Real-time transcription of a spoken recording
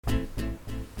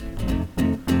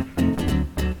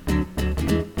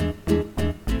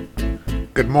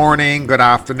Good morning, good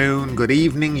afternoon, good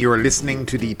evening. You're listening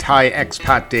to the Thai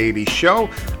Expat Daily Show.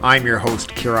 I'm your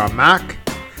host, Kieran Mack.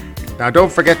 Now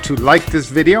don't forget to like this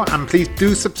video and please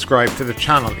do subscribe to the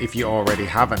channel if you already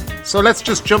haven't. So let's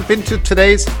just jump into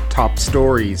today's top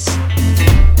stories.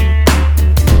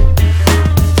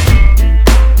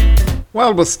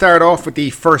 Well, we'll start off with the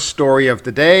first story of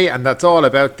the day, and that's all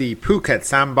about the Phuket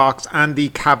Sandbox, and the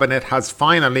Cabinet has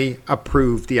finally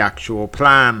approved the actual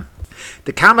plan.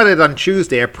 The Cabinet on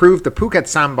Tuesday approved the Phuket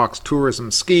Sandbox tourism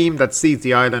scheme that sees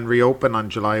the island reopen on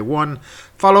July 1,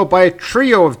 followed by a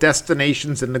trio of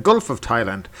destinations in the Gulf of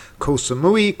Thailand, Koh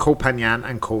Samui, Koh Phangan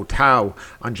and Koh Tao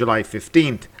on July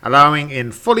 15th, allowing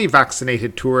in fully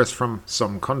vaccinated tourists from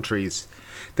some countries.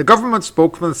 The government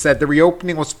spokesman said the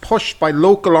reopening was pushed by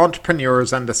local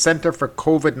entrepreneurs, and the Centre for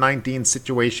COVID-19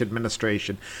 Situation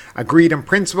Administration agreed in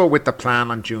principle with the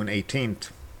plan on June 18th.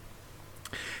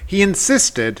 He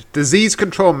insisted disease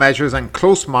control measures and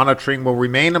close monitoring will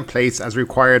remain in place as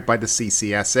required by the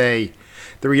CCSA.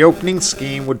 The reopening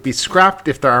scheme would be scrapped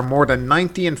if there are more than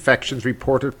 90 infections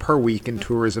reported per week in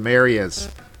tourism areas.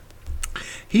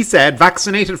 He said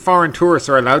vaccinated foreign tourists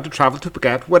are allowed to travel to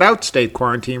Phuket without state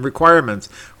quarantine requirements.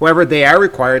 However, they are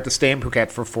required to stay in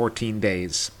Phuket for 14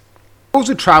 days. Those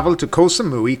who travel to Koh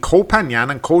Samui, Koh Phangan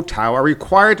and Koh Tao are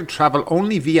required to travel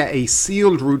only via a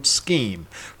sealed route scheme.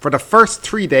 For the first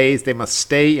 3 days, they must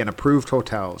stay in approved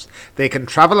hotels. They can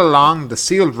travel along the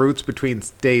sealed routes between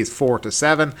days 4 to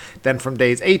 7. Then from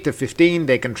days 8 to 15,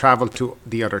 they can travel to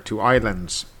the other two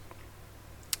islands.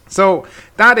 So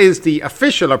that is the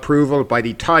official approval by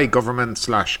the Thai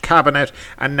government/cabinet,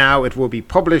 and now it will be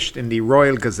published in the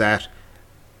Royal Gazette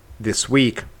this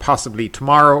week, possibly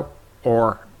tomorrow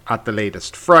or at the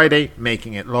latest Friday,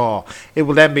 making it law. It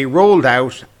will then be rolled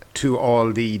out to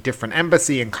all the different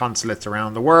embassy and consulates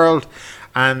around the world,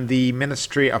 and the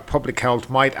Ministry of Public Health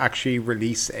might actually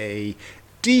release a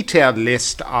detailed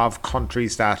list of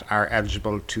countries that are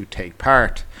eligible to take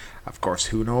part. Of course,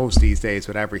 who knows these days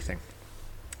with everything.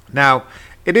 Now,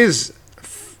 it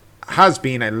has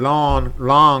been a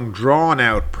long,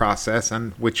 drawn-out process,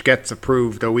 and which gets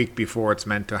approved a week before it's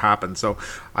meant to happen. So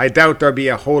I doubt there'll be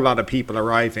a whole lot of people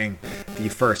arriving the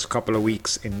first couple of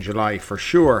weeks in July for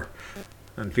sure.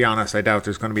 And to be honest, I doubt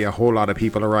there's going to be a whole lot of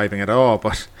people arriving at all.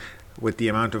 But with the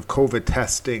amount of COVID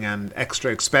testing and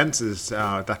extra expenses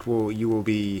you will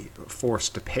be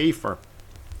forced to pay for.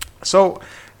 So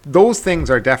those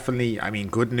things are definitely,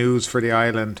 good news for the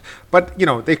island. But,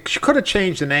 they could have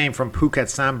changed the name from Phuket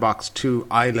Sandbox to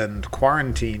Island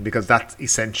Quarantine, because that's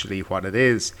essentially what it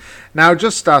is. Now,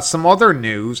 just some other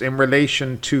news in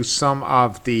relation to some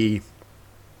of the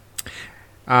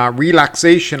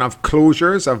relaxation of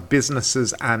closures of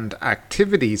businesses and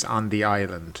activities on the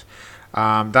island.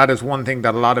 That is one thing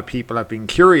that a lot of people have been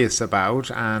curious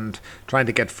about and trying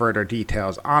to get further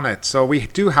details on it. So we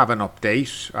do have an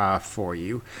update for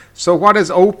you. So what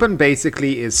is open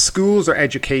basically is schools or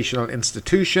educational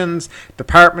institutions,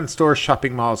 department stores,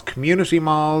 shopping malls, community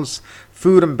malls,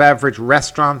 food and beverage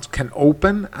restaurants can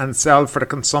open and sell for the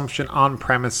consumption on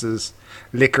premises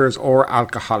liquors or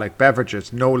alcoholic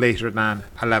beverages no later than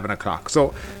 11 o'clock.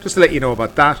 So just to let you know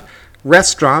about that.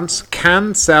 Restaurants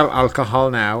can sell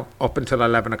alcohol now up until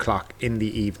 11 o'clock in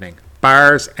the evening.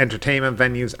 Bars, entertainment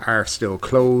venues are still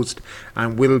closed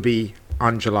and will be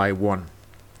on July 1.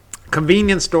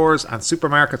 Convenience stores and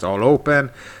supermarkets all open.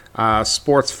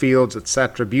 Sports fields,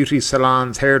 etc. Beauty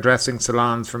salons, hairdressing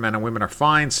salons for men and women are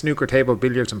fine. Snooker table,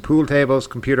 billiards and pool tables.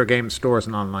 Computer game stores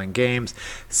and online games.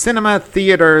 Cinema,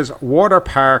 theatres, water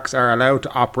parks are allowed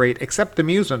to operate except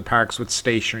amusement parks with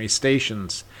stationary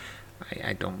stations.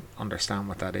 I don't understand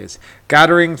what that is.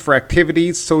 Gatherings for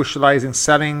activities, socializing,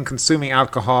 selling, consuming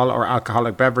alcohol or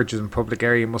alcoholic beverages in public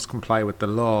area must comply with the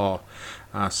law.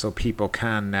 So people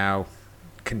can now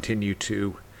continue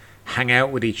to hang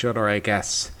out with each other, I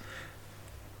guess.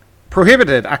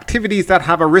 Prohibited activities that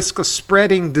have a risk of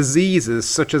spreading diseases,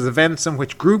 such as events in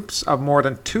which groups of more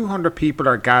than 200 people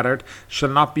are gathered, shall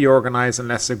not be organized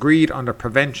unless agreed under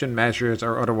prevention measures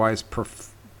or otherwise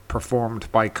performed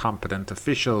by competent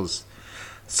officials.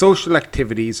 Social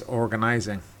activities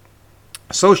organizing.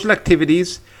 Social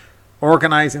activities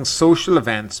organizing social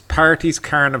events, parties,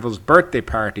 carnivals, birthday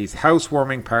parties,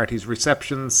 housewarming parties,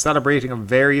 receptions, celebrating of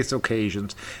various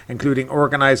occasions, including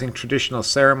organizing traditional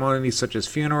ceremonies such as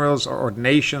funerals or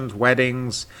ordinations,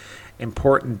 weddings,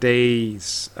 important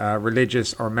days,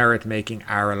 religious or merit making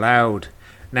are allowed.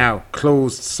 Now,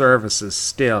 closed services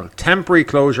still. Temporary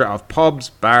closure of pubs,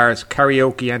 bars,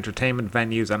 karaoke, entertainment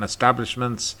venues and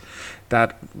establishments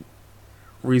that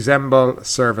resemble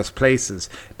service places.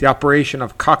 The operation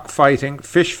of cockfighting,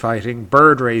 fish fighting,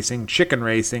 bird racing, chicken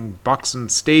racing, boxing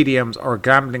stadiums or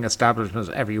gambling establishments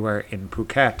everywhere in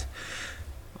Phuket.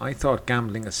 I thought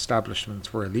gambling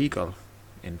establishments were illegal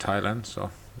in Thailand, so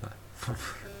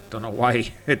don't know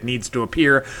why it needs to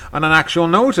appear on an actual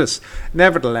notice.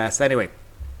 Nevertheless, anyway,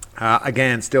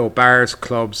 again, still bars,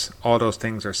 clubs, all those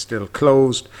things are still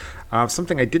closed.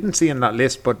 Something I didn't see in that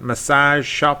list, but massage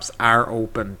shops are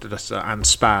open, and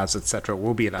spas, etc.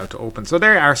 will be allowed to open. So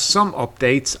there are some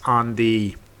updates on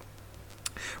the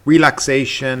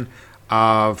relaxation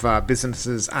of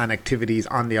businesses and activities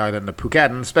on the island of Phuket,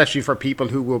 and especially for people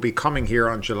who will be coming here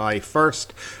on July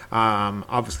 1st.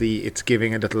 Obviously, it's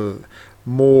giving a little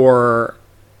more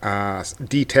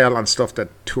detail on stuff that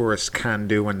tourists can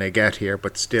do when they get here,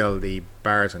 but still the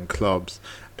bars and clubs,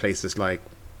 places like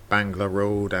Bangla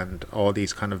Road and all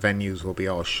these kind of venues will be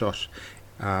all shut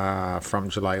from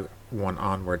July 1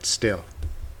 onwards still.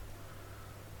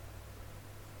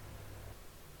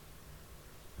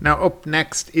 Now up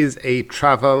next is a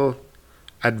travel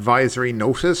advisory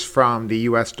notice from the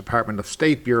US Department of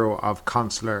State Bureau of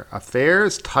Consular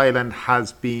Affairs. Thailand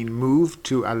has been moved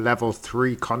to a level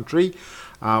 3 country,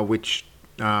 which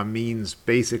means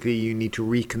basically you need to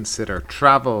reconsider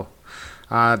travel.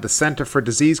 The Centre for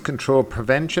Disease Control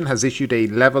Prevention has issued a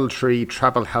Level 3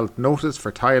 travel health notice for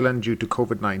Thailand due to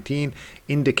COVID-19,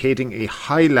 indicating a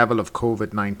high level of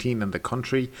COVID-19 in the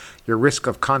country. Your risk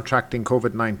of contracting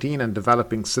COVID-19 and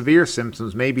developing severe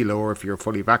symptoms may be lower if you're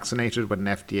fully vaccinated with an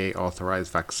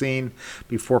FDA-authorized vaccine.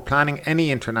 Before planning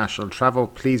any international travel,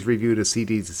 please review the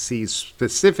CDC's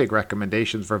specific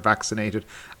recommendations for vaccinated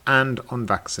and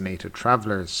unvaccinated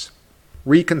travellers.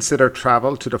 Reconsider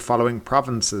travel to the following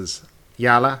provinces: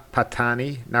 Yala,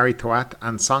 Patani, Naritwat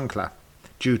and Songkhla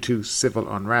due to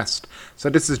civil unrest.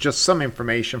 So this is just some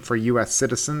information for US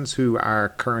citizens who are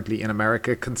currently in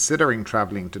America considering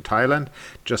traveling to Thailand,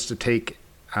 just to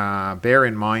bear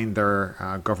in mind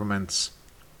their government's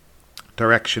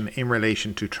direction in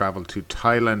relation to travel to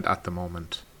Thailand at the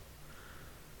moment.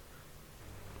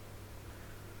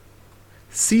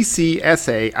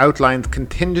 CCSA outlines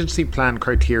contingency plan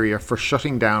criteria for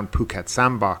shutting down Phuket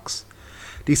Sandbox.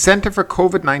 The Centre for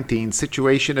COVID-19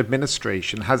 Situation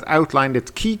Administration has outlined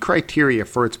its key criteria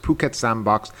for its Phuket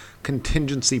Sandbox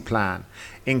contingency plan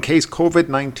in case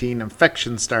COVID-19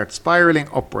 infections start spiralling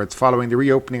upwards following the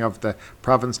reopening of the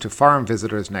province to foreign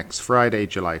visitors next Friday,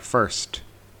 July 1st.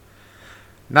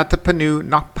 Natapanu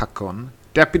Nopakun,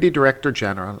 Deputy Director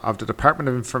General of the Department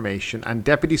of Information and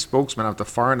Deputy Spokesman of the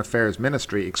Foreign Affairs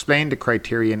Ministry, explained the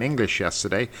criteria in English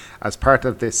yesterday as part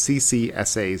of the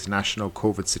CCSA's National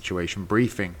COVID Situation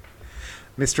Briefing.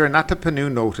 Mr. Natapanu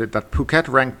noted that Phuket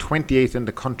ranked 28th in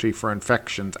the country for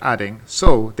infections, adding,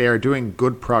 "So they are doing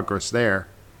good progress there."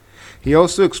 He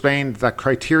also explained that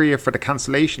criteria for the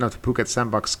cancellation of the Phuket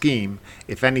Sandbox scheme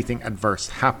if anything adverse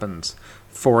happens.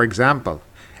 For example,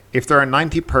 if there are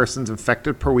 90 persons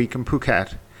infected per week in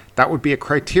Phuket, that would be a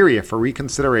criteria for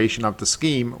reconsideration of the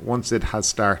scheme once it has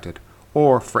started,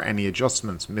 or for any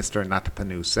adjustments, Mr.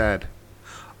 Natapanu said.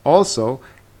 Also,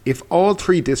 if all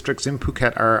 3 districts in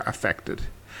Phuket are affected,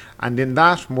 and in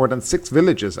that more than 6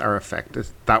 villages are affected,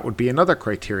 that would be another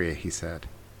criteria, he said.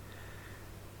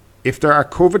 If there are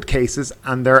COVID cases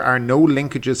and there are no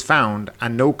linkages found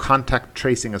and no contact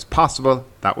tracing is possible,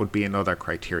 that would be another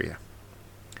criteria.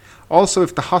 Also,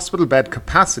 if the hospital bed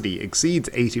capacity exceeds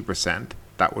 80%,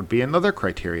 that would be another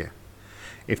criteria.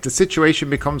 If the situation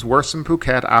becomes worse in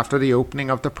Phuket after the opening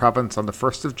of the province on the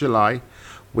 1st of July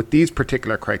with these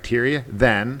particular criteria,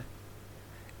 then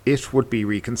it would be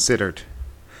reconsidered.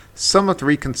 Some of the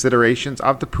reconsiderations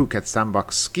of the Phuket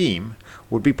Sandbox scheme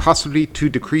would be possibly to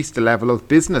decrease the level of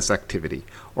business activity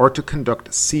or to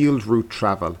conduct sealed route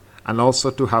travel and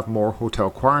also to have more hotel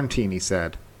quarantine, he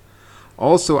said.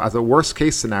 Also, as a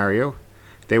worst-case scenario,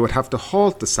 they would have to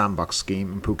halt the Sandbox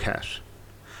scheme in Phuket.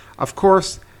 Of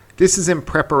course, this is in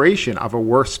preparation of a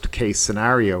worst-case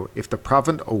scenario if the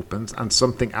province opens and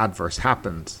something adverse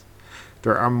happens.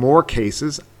 There are more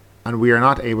cases and we are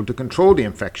not able to control the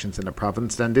infections in the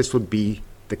province, then this would be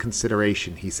the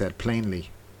consideration, he said plainly.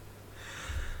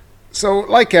 So,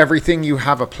 like everything, you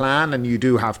have a plan and you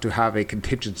do have to have a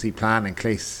contingency plan in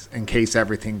case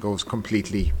everything goes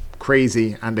completely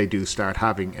crazy and they do start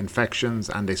having infections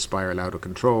and they spiral out of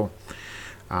control.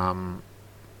 To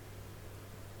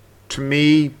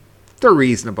me, they're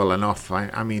reasonable enough.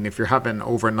 I mean, if you're having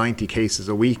over 90 cases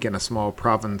a week in a small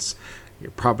province,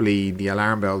 probably the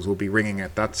alarm bells will be ringing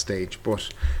at that stage. But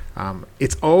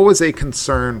it's always a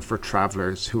concern for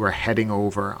travellers who are heading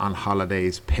over on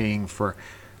holidays, paying for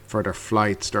their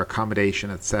flights, their accommodation,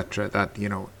 etc., that,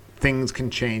 things can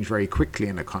change very quickly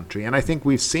in a country. And I think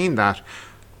we've seen that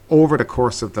over the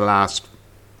course of the last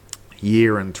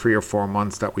year and 3 or 4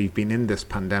 months that we've been in this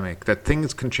pandemic, that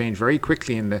things can change very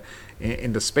quickly in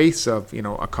the space of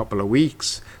a couple of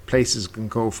weeks. Places can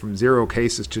go from 0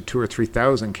 cases to 2,000 or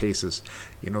 3,000 cases,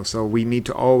 so we need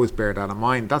to always bear that in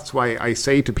mind. That's why I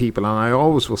say to people, and I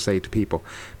always will say to people,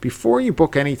 before you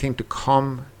book anything to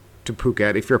come to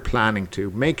Phuket, if you're planning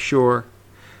to, make sure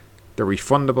they're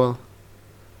refundable,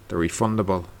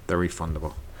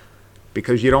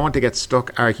 because you don't want to get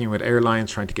stuck arguing with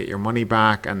airlines trying to get your money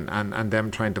back and them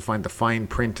trying to find the fine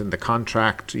print in the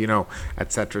contract,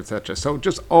 etc., etc. So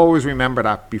just always remember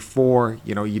that before,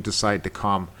 you decide to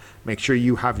come. Make sure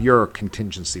you have your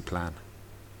contingency plan.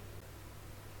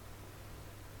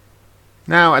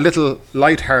 Now, a little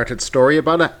light-hearted story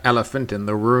about an elephant in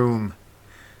the room.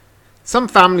 Some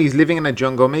families living in a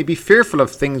jungle may be fearful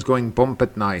of things going bump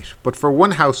at night, but for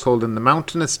one household in the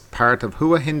mountainous part of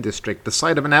Hua Hin district, the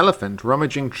sight of an elephant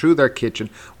rummaging through their kitchen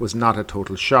was not a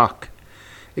total shock.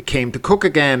 "It came to cook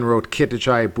again," wrote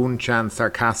Kitachai Bunchan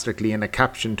sarcastically in a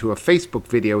caption to a Facebook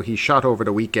video he shot over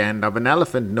the weekend of an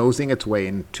elephant nosing its way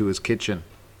into his kitchen.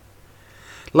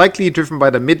 Likely driven by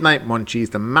the midnight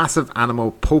munchies, the massive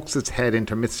animal pokes its head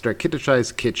into Mr.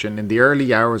 Kitachai's kitchen in the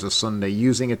early hours of Sunday,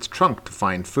 using its trunk to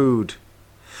find food.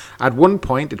 At one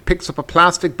point, it picks up a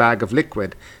plastic bag of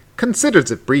liquid,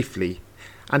 considers it briefly,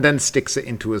 and then sticks it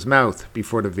into his mouth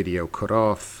before the video cut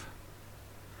off.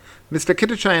 Mr.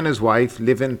 Kitachai and his wife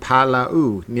live in Pa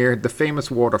Lau, near the famous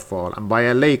waterfall and by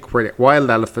a lake where wild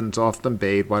elephants often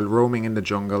bathe while roaming in the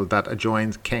jungle that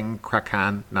adjoins Keng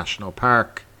Krakan National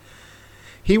Park.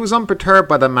 He was unperturbed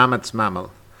by the mammoth's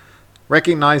mammal,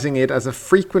 recognizing it as a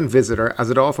frequent visitor as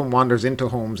it often wanders into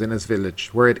homes in his village,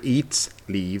 where it eats,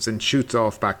 leaves and shoots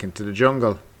off back into the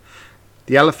jungle.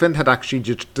 The elephant had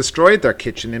actually destroyed their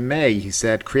kitchen in May, he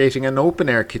said, creating an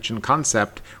open-air kitchen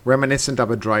concept reminiscent of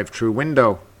a drive-through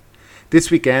window. This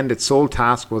weekend, its sole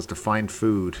task was to find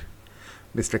food.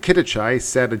 Mr. Kitachai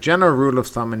said a general rule of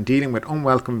thumb in dealing with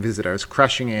unwelcome visitors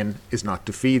crashing in is not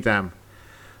to feed them.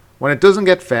 When it doesn't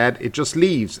get fed, it just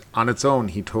leaves on its own,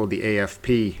 he told the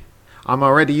AFP. "I'm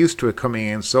already used to it coming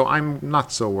in, so I'm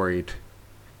not so worried."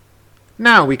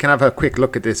 Now we can have a quick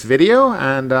look at this video,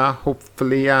 and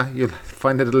hopefully you'll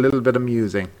find it a little bit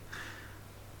amusing.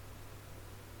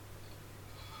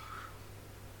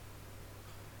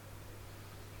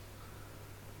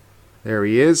 There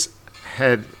he is,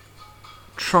 head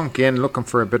trunk in, looking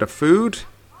for a bit of food.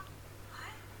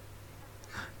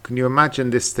 Can you imagine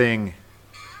this thing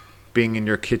being in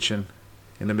your kitchen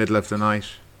in the middle of the night,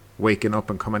 waking up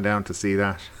and coming down to see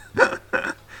that?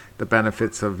 The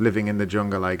benefits of living in the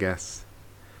jungle, I guess.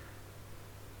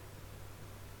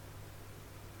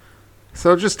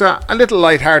 So just a little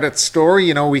light-hearted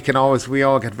story. We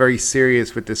all get very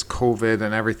serious with this COVID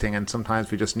and everything, and sometimes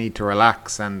we just need to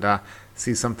relax and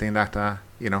see something that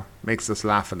makes us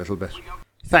laugh a little bit.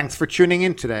 Thanks for tuning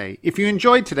in today. If you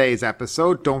enjoyed today's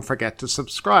episode, don't forget to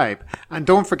subscribe and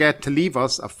don't forget to leave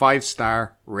us a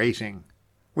 5-star rating.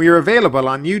 We are available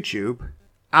on YouTube,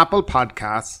 Apple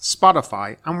Podcasts,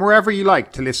 Spotify, and wherever you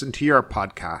like to listen to your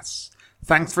podcasts.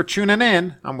 Thanks for tuning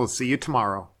in, and we'll see you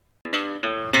tomorrow.